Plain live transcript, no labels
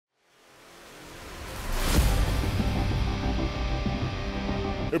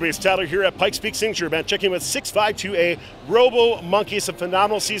Everybody's Tyler here at Pikes Peak Signature event, checking with 652A RoboMonkeys. A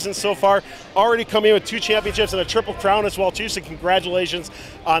phenomenal season so far. Already coming in with 2 championships and a triple crown as well too, so congratulations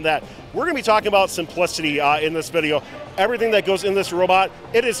on that. We're going to be talking about simplicity in this video. Everything that goes in this robot.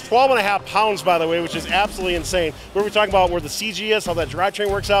 It is 12.5 pounds, by the way, which is absolutely insane. We're going to be talking about where the CG is, how that drivetrain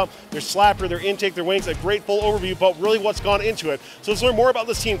works out, their slapper, their intake, their wings, a great full overview, but really what's gone into it. So let's learn more about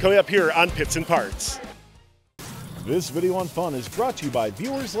this team coming up here on Pits and Parts. This video on fun is brought to you by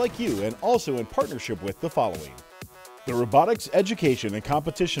viewers like you and also in partnership with the following. The Robotics Education and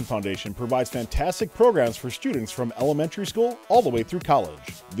Competition Foundation provides fantastic programs for students from elementary school all the way through college.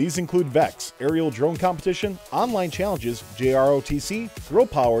 These include VEX, aerial drone competition, online challenges, JROTC,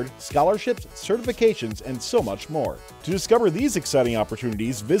 girl-powered, scholarships, certifications, and so much more. To discover these exciting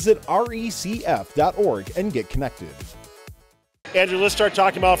opportunities, visit recf.org and get connected. Andrew, let's start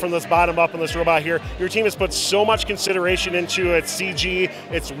talking about from this bottom up on this robot here. Your team has put so much consideration into its CG,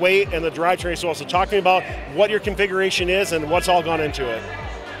 its weight, and the drivetrain as well. So talk to me about what your configuration is and what's all gone into it.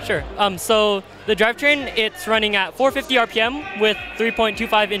 Sure. So the drivetrain, it's running at 450 RPM with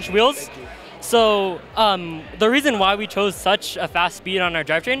 3.25-inch wheels. So the reason why we chose such a fast speed on our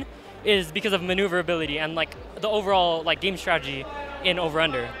drivetrain is because of maneuverability and the overall game strategy in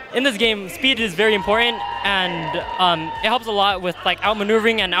over-under. In this game, speed is very important, and it helps a lot with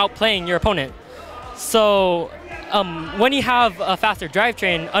outmaneuvering and outplaying your opponent. So when you have a faster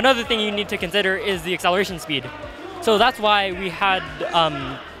drivetrain, another thing you need to consider is the acceleration speed. So that's why we had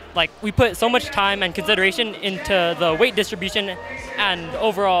we put so much time and consideration into the weight distribution and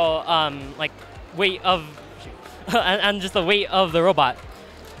overall weight of and just the weight of the robot.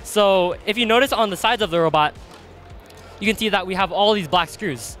 So if you notice on the sides of the robot, you can see that we have all these black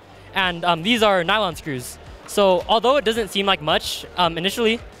screws, and these are nylon screws. So although it doesn't seem like much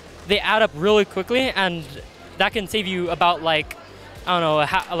initially, they add up really quickly, and that can save you about I don't know,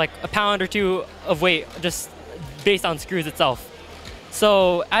 a pound or 2 of weight just based on screws itself.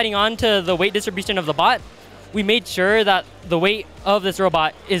 So adding on to the weight distribution of the bot, we made sure that the weight of this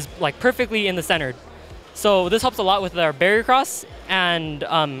robot is perfectly in the center. So this helps a lot with our barrier cross and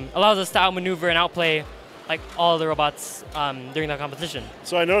allows us to outmaneuver and outplay all the robots during the competition.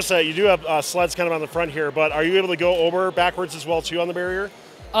 So I noticed that you do have sleds kind of on the front here, but are you able to go over backwards as well too on the barrier?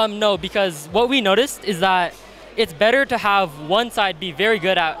 No, because what we noticed is that it's better to have one side be very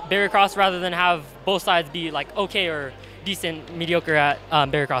good at barrier cross rather than have both sides be okay or decent, mediocre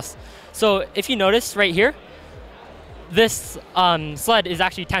at barrier cross. So if you notice right here, this sled is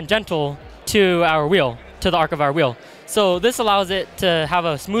actually tangential to our wheel, to the arc of our wheel. So this allows it to have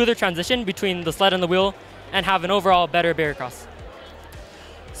a smoother transition between the sled and the wheel and have an overall better barrier cross.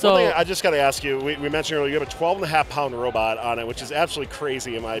 So one thing I just got to ask you, we mentioned earlier, you have a 12.5 pound robot on it, which is absolutely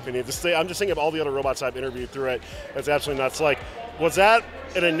crazy in my opinion. I'm just thinking of all the other robots I've interviewed through it. It's absolutely nuts. Was that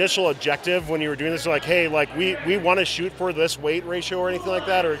an initial objective when you were doing this? Hey, we want to shoot for this weight ratio or anything like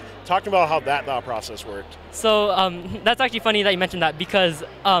that? Or talk about how that thought process worked. So that's actually funny that you mentioned that, because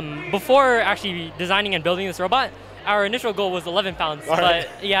before actually designing and building this robot, our initial goal was 11 pounds. But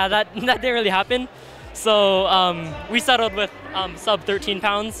yeah, that didn't really happen. So we settled with sub 13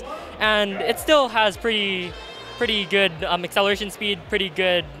 pounds, and it still has pretty good acceleration speed, pretty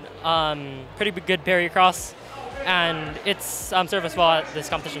good barrier cross, and it's served us well at this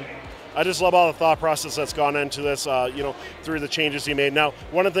competition. I just love all the thought process that's gone into this, through the changes you made. Now,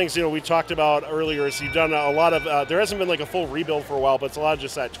 one of the things we talked about earlier is you've done a lot of. There hasn't been a full rebuild for a while, but it's a lot of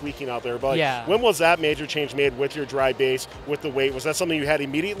just that tweaking out there. But yeah. When was that major change made with your drive base, with the weight? Was that something you had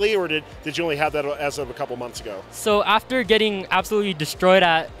immediately, or did you only have that as of a couple months ago? So after getting absolutely destroyed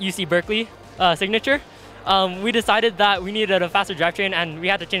at UC Berkeley Signature, we decided that we needed a faster drivetrain, and we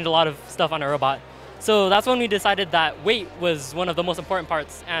had to change a lot of stuff on our robot. So that's when we decided that weight was one of the most important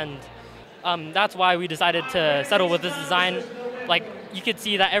parts, and that's why we decided to settle with this design. You could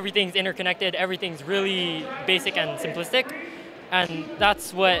see that everything's interconnected, everything's really basic and simplistic, and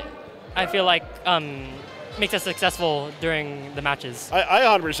that's what I feel makes us successful during the matches. I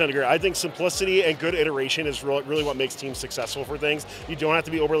 100% agree. I think simplicity and good iteration is really what makes teams successful for things. You don't have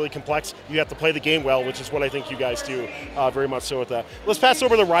to be overly complex. You have to play the game well, which is what I think you guys do very much so with that. Let's pass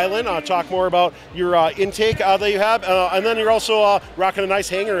over to Rylan, talk more about your intake that you have, and then you're also rocking a nice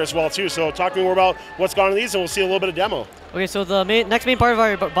hanger as well too. So talk to me more about what's gone in these, and we'll see a little bit of demo. Okay, so the next main part of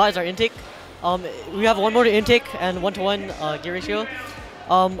our bot is our intake. We have 1 motor intake and 1-to-1 gear ratio.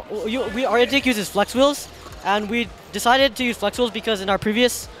 Our intake uses flex wheels, and we decided to use flex wheels because in our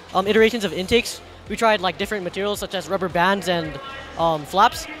previous iterations of intakes, we tried different materials such as rubber bands and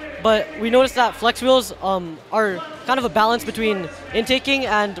flaps. But we noticed that flex wheels are kind of a balance between intaking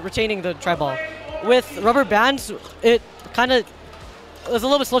and retaining the tri-ball. With rubber bands, it kind of was a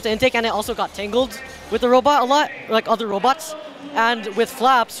little bit slow to intake, and it also got tangled with the robot a lot, like other robots. And with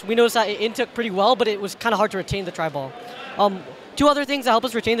flaps, we noticed that it intook pretty well, but it was kind of hard to retain the tri-ball. Two other things that help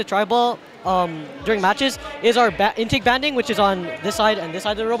us retain the tri-ball during matches is our intake banding, which is on this side and this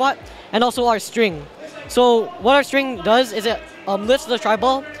side of the robot, and also our string. So what our string does is it lifts the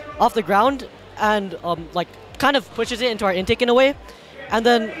tri-ball off the ground and like kind of pushes it into our intake in a way. And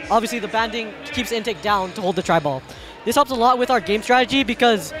then obviously the banding keeps the intake down to hold the tri-ball. This helps a lot with our game strategy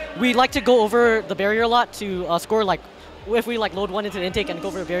because we like to go over the barrier a lot to score, like if we like load one into the intake and go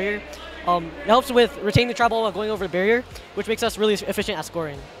over the barrier. It helps with retaining the tri-ball while going over the barrier, which makes us really efficient at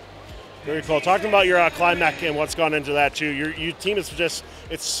scoring. Very cool. Talking about your climb mech and what's gone into that too. Your team is just,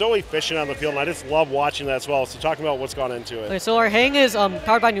 it's so efficient on the field, and I just love watching that as well. So talking about what's gone into it. Okay, so our hang is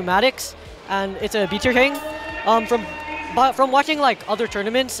powered by pneumatics, and it's a B-tier hang. From watching like other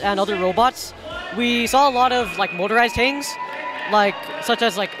tournaments and other robots, we saw a lot of like motorized hangs, like such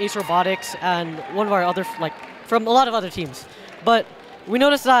as like Ace Robotics and one of our other from a lot of other teams. But we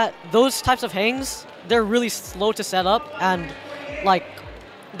noticed that those types of hangs, they're really slow to set up, and like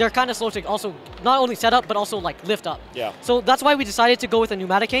they're kind of slow to also not only set up but also like lift up. Yeah. So that's why we decided to go with a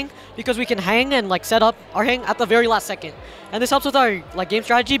pneumatic hang, because we can hang and like set up our hang at the very last second. And this helps with our like game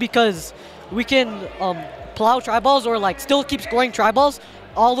strategy because we can plow tri-balls or like still keep scoring tri-balls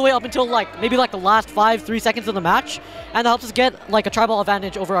all the way up until like maybe like the last 3 seconds of the match, and that helps us get like a tri-ball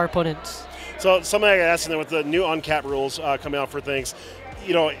advantage over our opponents. So something I asked, and then with the new uncapped rules coming out for things,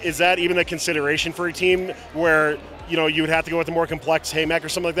 you know, is that even a consideration for a team where, you know, you would have to go with a more complex haymaker or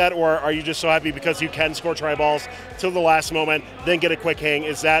something like that, or are you just so happy because you can score tri-balls till the last moment, then get a quick hang?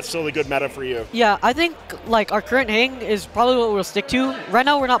 Is that still a good meta for you? Yeah, I think like our current hang is probably what we'll stick to. Right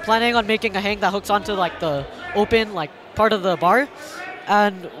now we're not planning on making a hang that hooks onto like the open like part of the bar,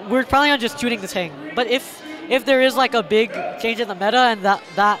 and we're planning on just tuning this hang. But if there is like a big change in the meta and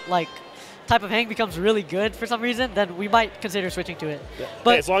that like type of hang becomes really good for some reason, then we might consider switching to it. Yeah.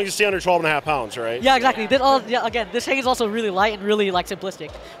 But hey, as long as you stay under 12.5 pounds, right? Yeah, exactly. Again, this hang is also really light and really like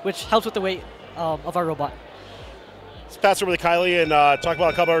simplistic, which helps with the weight of our robot. Let's pass over to Kylie and talk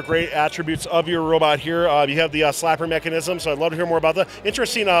about a couple of great attributes of your robot here. You have the slapper mechanism, so I'd love to hear more about that.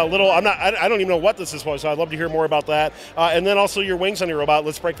 Interesting little, I don't even know what this is for, so I'd love to hear more about that. And then also your wings on your robot,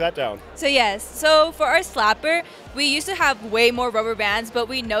 let's break that down. So yes, so for our slapper, we used to have way more rubber bands, but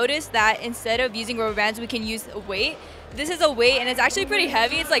we noticed that instead of using rubber bands, we can use a weight. This is a weight, and it's actually pretty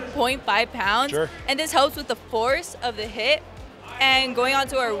heavy. It's like 0.5 pounds. Sure. And this helps with the force of the hit. And going on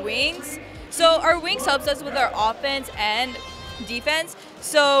to our wings, so our wings helps us with our offense and defense,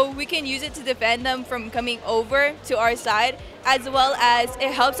 so we can use it to defend them from coming over to our side, as well as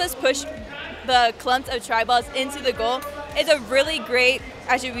it helps us push the clumps of tri-balls into the goal. It's a really great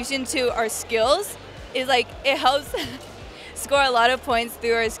attribution to our skills. It's like it helps score a lot of points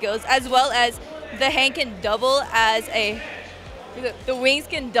through our skills, as well as the hang can double as the wings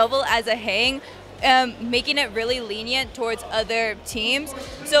can double as a hang, making it really lenient towards other teams.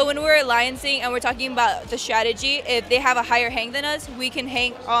 So when we're alliancing and we're talking about the strategy, if they have a higher hang than us, we can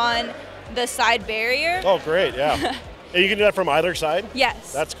hang on the side barrier. Oh, great, yeah. And you can do that from either side?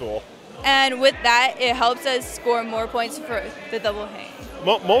 Yes. That's cool. And with that, it helps us score more points for the double hang.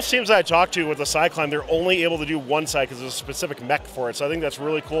 Most teams that I talk to with the side climb, they're only able to do one side because there's a specific mech for it. So I think that's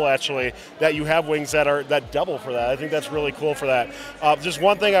really cool, actually, that you have wings that double for that. I think that's really cool for that. Just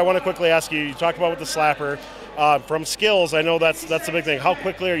one thing I want to quickly ask you. You talked about with the slapper. From skills, I know that's the big thing. How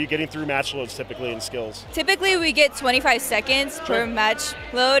quickly are you getting through match loads typically in skills? Typically, we get 25 seconds per match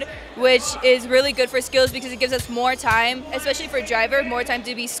load, which is really good for skills because it gives us more time, especially for driver, more time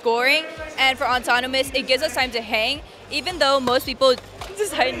to be scoring. And for autonomous, it gives us time to hang. Even though most people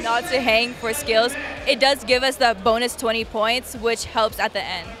decide not to hang for skills, it does give us the bonus 20 points, which helps at the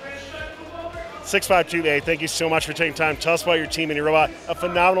end. 652A, thank you so much for taking time to tell us about your team and your robot. A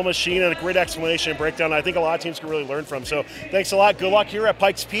phenomenal machine and a great explanation and breakdown I think a lot of teams can really learn from. So thanks a lot. Good luck here at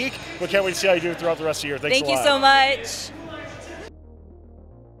Pikes Peak. We can't wait to see how you do throughout the rest of the year. Thanks a lot. Thank you so much.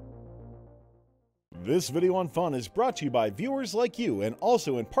 This video on fun is brought to you by viewers like you and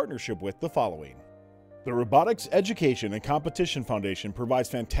also in partnership with the following. The Robotics Education and Competition Foundation provides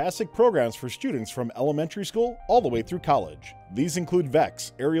fantastic programs for students from elementary school all the way through college. These include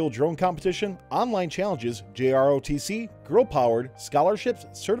VEX, aerial drone competition, online challenges, JROTC, girl-powered, scholarships,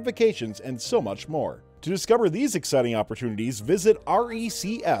 certifications, and so much more. To discover these exciting opportunities, visit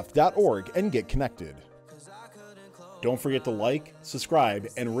recf.org and get connected. Don't forget to like, subscribe,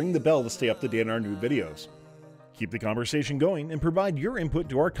 and ring the bell to stay up to date on our new videos. Keep the conversation going and provide your input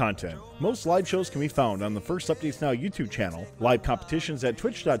to our content. Most live shows can be found on the First Updates Now YouTube channel, live competitions at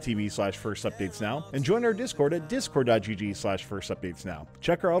twitch.tv/firstupdatesnow, and join our Discord at discord.gg/firstupdatesnow.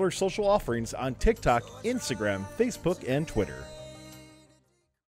 Check our other social offerings on TikTok, Instagram, Facebook, and Twitter.